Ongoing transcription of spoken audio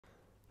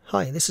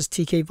Hi, this is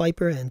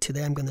tkviper, and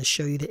today I'm going to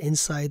show you the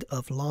inside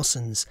of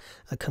Lawson's,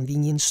 a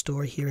convenience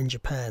store here in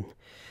Japan.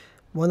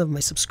 One of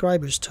my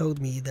subscribers told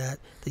me that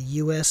the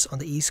US on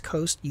the East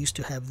Coast used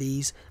to have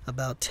these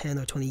about 10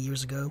 or 20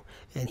 years ago,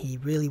 and he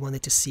really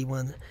wanted to see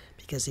one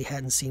because he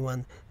hadn't seen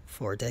one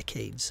for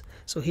decades.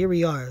 So here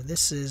we are.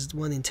 This is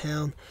one in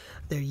town.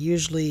 They're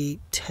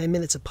usually 10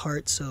 minutes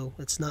apart, so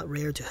it's not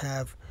rare to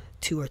have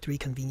 2 or 3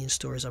 convenience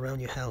stores around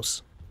your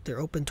house. They're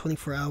open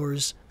 24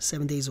 hours,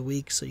 7 days a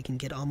week, so you can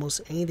get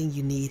almost anything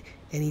you need,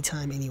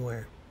 anytime,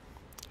 anywhere.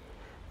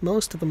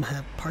 Most of them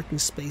have parking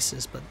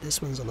spaces, but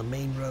this one's on the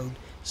main road,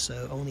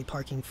 so only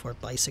parking for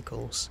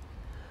bicycles.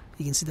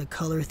 You can see the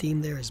color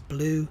theme there is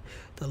blue.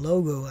 The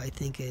logo, I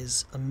think,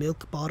 is a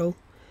milk bottle,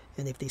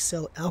 and if they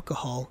sell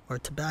alcohol or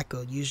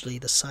tobacco, usually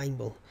the sign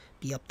will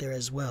be up there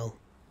as well.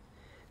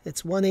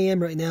 It's 1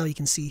 a.m. right now. You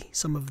can see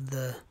some of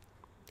the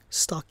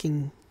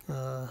stocking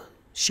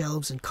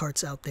shelves and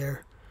carts out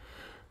there.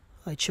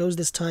 I chose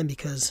this time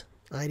because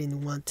I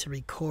didn't want to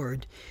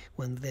record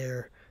when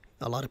there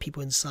are a lot of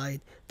people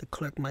inside. The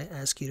clerk might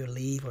ask you to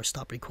leave or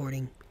stop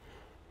recording.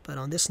 But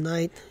on this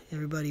night,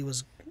 everybody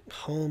was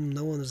home,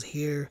 no one was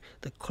here.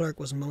 The clerk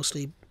was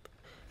mostly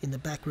in the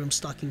back room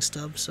stocking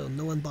stuff, so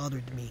no one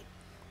bothered me.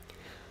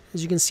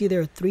 As you can see, there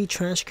are 3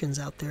 trash cans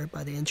out there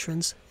by the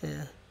entrance.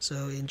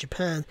 So in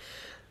Japan,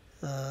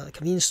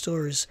 convenience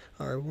stores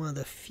are one of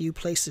the few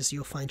places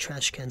you'll find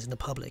trash cans in the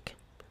public.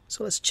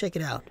 So let's check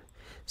it out.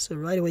 So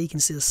right away you can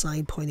see the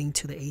sign pointing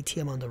to the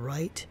ATM on the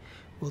right.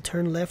 We'll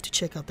turn left to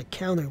check out the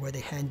counter where they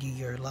hand you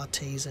your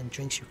lattes and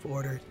drinks you've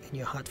ordered and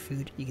your hot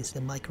food. You can see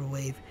the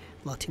microwave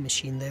latte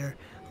machine there.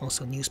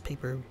 Also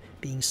newspaper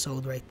being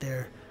sold right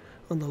there.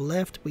 On the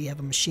left we have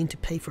a machine to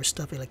pay for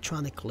stuff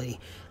electronically,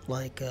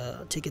 like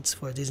tickets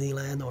for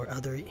Disneyland or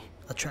other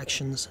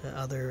attractions,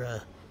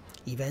 other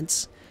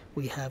events.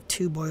 We have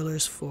 2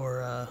 boilers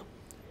for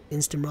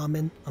instant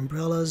ramen,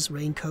 umbrellas,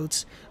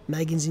 raincoats,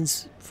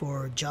 magazines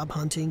for job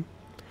hunting.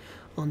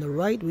 On the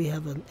right we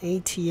have an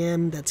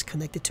ATM that's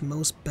connected to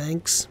most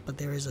banks, but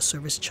there is a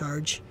service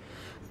charge.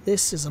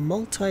 This is a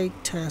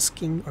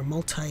multitasking or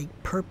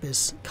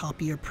multi-purpose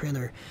copier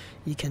printer.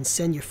 You can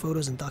send your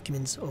photos and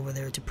documents over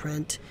there to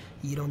print.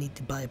 You don't need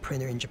to buy a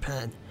printer in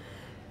Japan.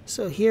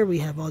 So here we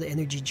have all the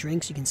energy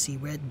drinks. You can see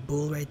Red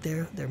Bull right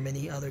there. There are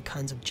many other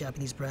kinds of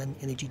Japanese brand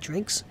energy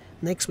drinks.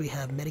 Next we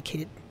have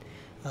medicated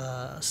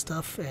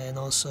stuff and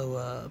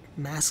also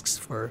masks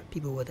for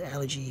people with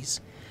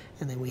allergies.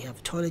 And then we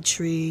have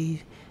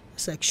toiletry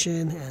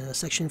section and a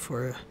section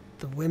for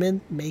the women,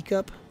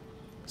 makeup.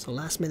 So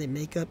last minute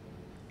makeup.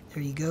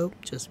 There you go.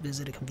 Just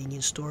visit a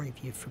convenience store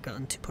if you've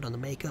forgotten to put on the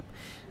makeup.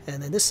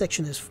 And then this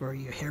section is for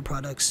your hair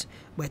products,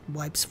 wet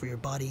wipes for your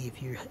body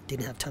if you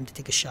didn't have time to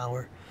take a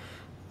shower.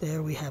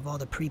 There we have all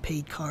the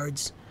prepaid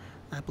cards,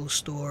 Apple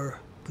Store,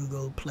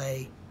 Google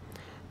Play.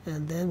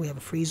 And then we have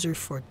a freezer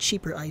for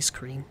cheaper ice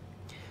cream.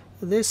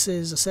 This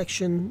is a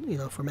section,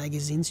 for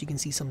magazines. You can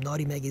see some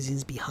naughty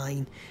magazines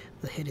behind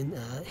the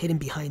hidden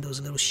behind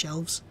those little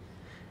shelves.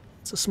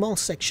 It's a small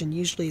section.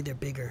 Usually they're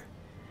bigger.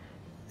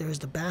 There's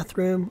the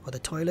bathroom or the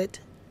toilet,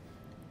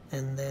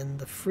 and then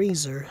the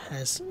freezer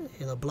has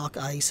block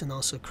ice and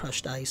also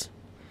crushed ice,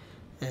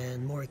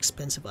 and more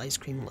expensive ice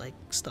cream like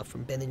stuff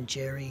from Ben &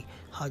 Jerry,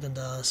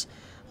 Haagen-Dazs,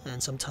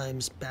 and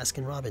sometimes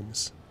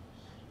Baskin-Robbins.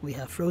 We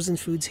have frozen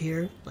foods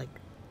here like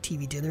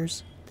TV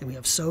dinners. Then we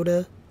have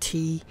soda,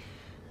 tea,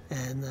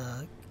 and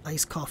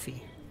iced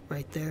coffee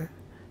right there.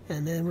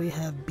 And then we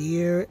have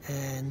beer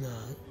and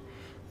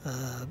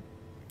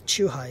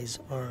chuhais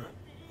or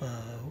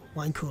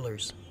wine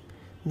coolers.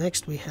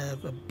 Next we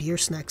have a beer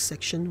snack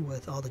section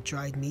with all the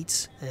dried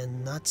meats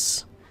and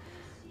nuts,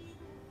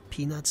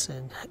 peanuts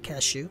and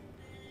cashew.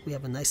 We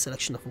have a nice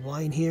selection of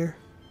wine here,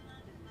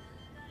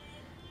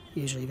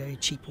 usually very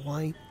cheap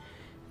wine.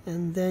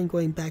 And then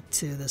going back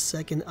to the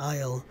second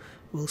aisle,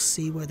 we'll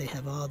see where they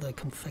have all the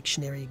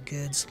confectionery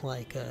goods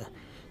like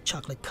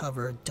chocolate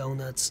covered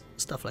donuts,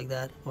 stuff like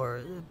that,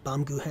 or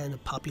Baumkuchen, a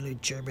popular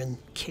German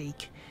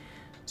cake.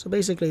 So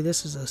basically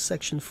this is a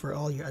section for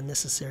all your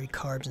unnecessary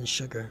carbs and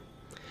sugar.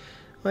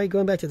 Alright,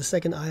 going back to the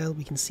second aisle,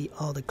 we can see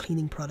all the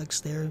cleaning products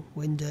there,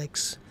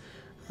 Windex,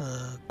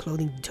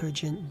 clothing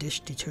detergent,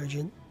 dish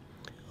detergent.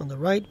 On the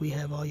right we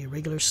have all your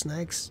regular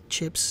snacks,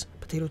 chips,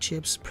 potato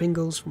chips,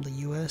 Pringles from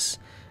the US,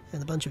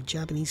 and a bunch of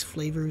Japanese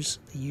flavors.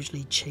 They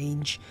usually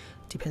change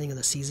depending on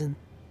the season.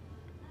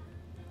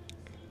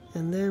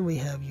 And then we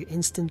have your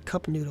instant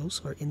cup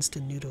noodles or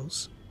instant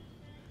noodles.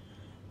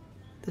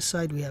 This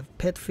side we have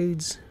pet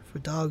foods for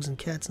dogs and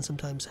cats and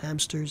sometimes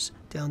hamsters.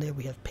 Down there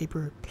we have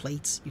paper,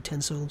 plates,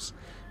 utensils,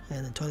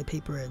 and then toilet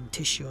paper and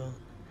tissue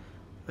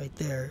right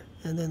there.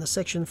 And then a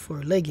section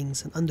for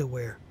leggings and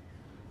underwear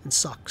and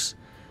socks.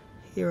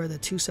 Here are the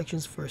 2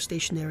 sections for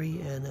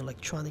stationery and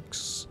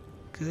electronics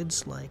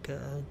goods like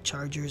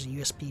chargers,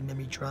 USB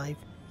memory drive.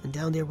 And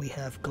down there we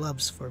have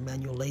gloves for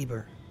manual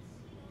labor.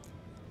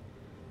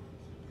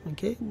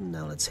 Okay,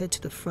 now let's head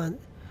to the front.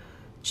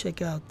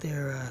 Check out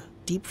their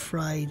deep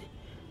fried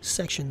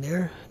section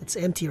there. It's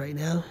empty right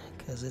now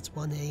because it's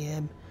 1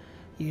 a.m.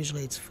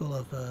 Usually it's full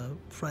of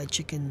fried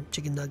chicken,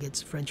 chicken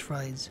nuggets, French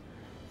fries.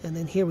 And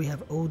then here we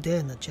have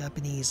oden, a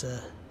Japanese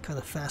kind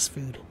of fast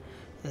food.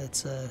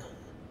 It's a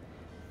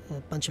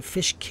bunch of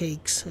fish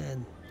cakes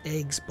and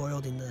eggs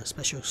boiled in a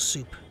special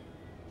soup.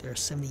 They're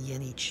 70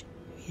 yen each.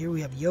 Here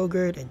we have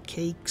yogurt and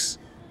cakes.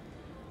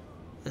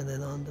 And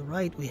then on the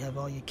right we have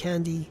all your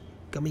candy,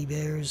 gummy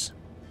bears,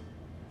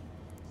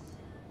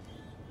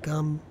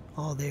 gum,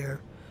 all there.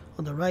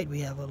 On the right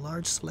we have a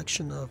large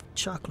selection of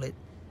chocolate.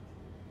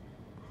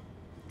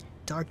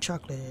 Dark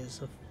chocolate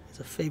is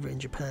a favorite in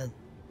Japan.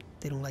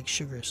 They don't like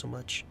sugar so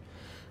much.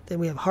 Then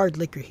we have hard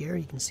liquor here.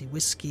 You can see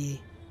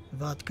whiskey,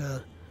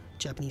 vodka,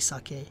 Japanese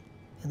sake.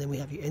 And then we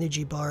have your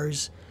energy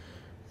bars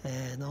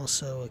and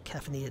also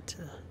caffeinated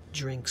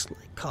drinks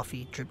like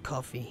coffee, drip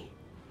coffee.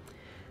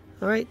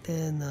 Alright,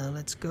 then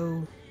let's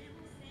go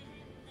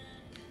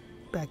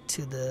back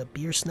to the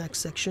beer snack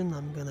section.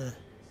 I'm gonna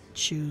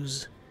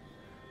choose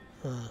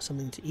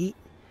something to eat.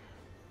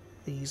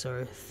 These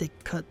are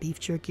thick cut beef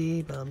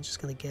jerky, but I'm just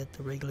gonna get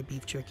the regular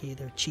beef jerky.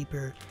 They're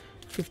cheaper,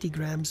 50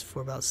 grams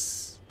for about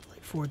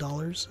like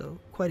 $4, so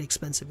quite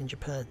expensive in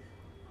Japan.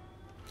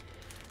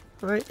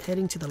 Alright,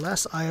 heading to the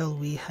last aisle,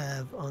 we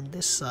have on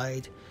this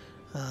side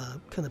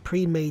kind of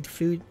pre-made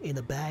food in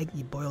a bag.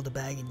 You boil the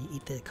bag and you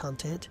eat the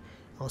content.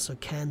 Also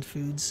canned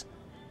foods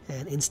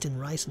and instant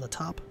rice on the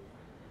top.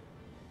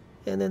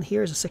 And then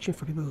here's a section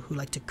for people who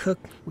like to cook.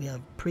 We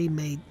have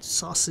pre-made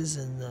sauces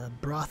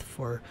and broth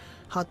for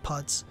hot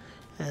pots.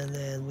 And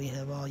then we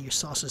have all your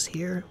sauces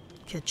here,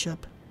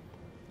 ketchup,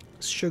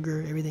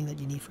 sugar, everything that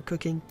you need for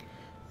cooking.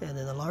 And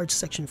then a large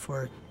section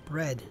for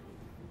bread,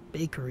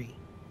 bakery.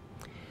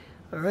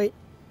 Alright,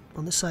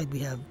 on this side we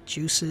have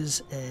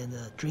juices and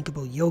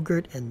drinkable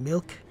yogurt and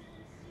milk.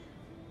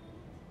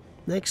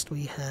 Next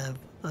we have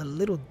a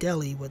little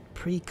deli with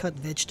pre-cut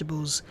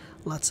vegetables,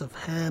 lots of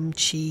ham,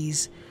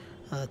 cheese,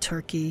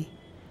 turkey.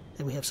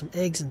 Then we have some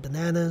eggs and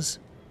bananas,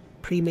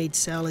 pre-made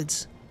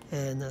salads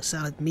and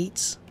salad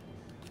meats.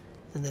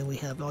 And then we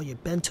have all your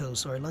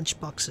bentos or lunch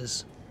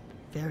boxes,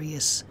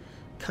 various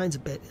kinds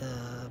of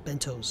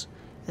bentos.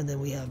 And then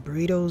we have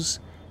burritos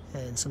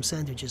and some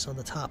sandwiches on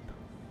the top.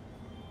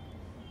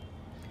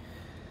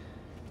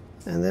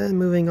 And then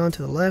moving on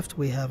to the left,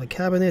 we have a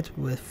cabinet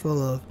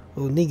full of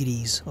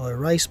onigiris or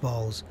rice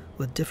balls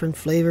with different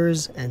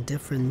flavors and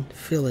different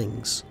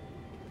fillings.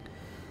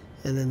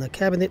 And then a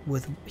cabinet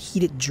with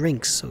heated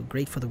drinks, so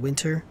great for the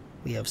winter.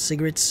 We have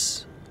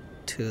cigarettes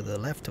to the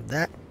left of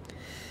that.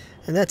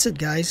 And that's it,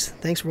 guys.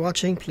 Thanks for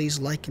watching. Please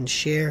like and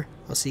share.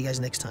 I'll see you guys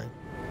next time.